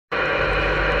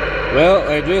Well,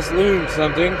 I just learned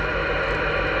something.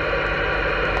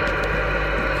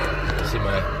 See,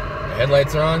 my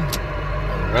headlights are on.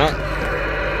 They're not.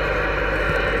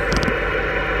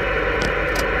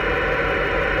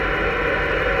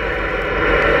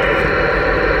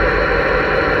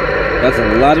 That's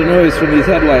a lot of noise from these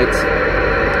headlights.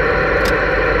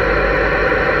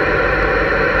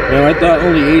 Now, I thought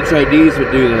only HIDs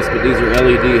would do this, but these are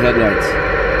LED headlights.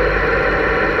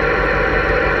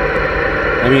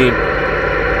 I mean,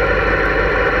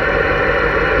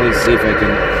 let's see if I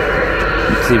can,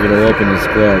 let's see if it'll open this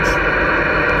garage.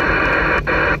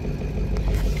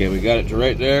 Okay, we got it to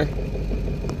right there.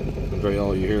 And probably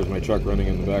all you hear is my truck running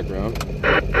in the background.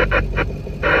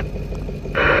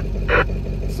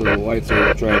 So the lights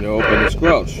are trying to open this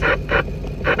garage.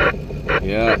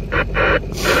 Yeah.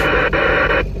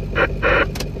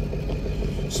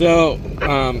 So,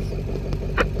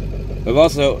 I've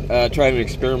also tried an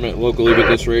experiment locally with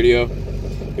this radio.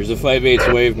 There's a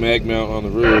 5/8 wave mag mount on the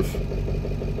roof,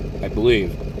 I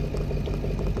believe.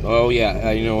 Oh yeah,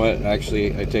 you know what?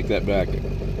 Actually, I take that back.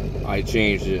 I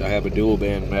changed it. I have a dual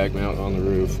band mag mount on the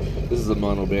roof. This is a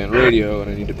mono band radio,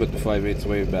 and I need to put the 5/8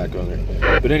 wave back on there.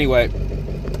 But anyway,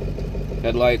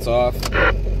 headlights off,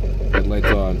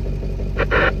 headlights on.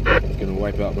 It's gonna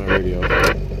wipe out my radio.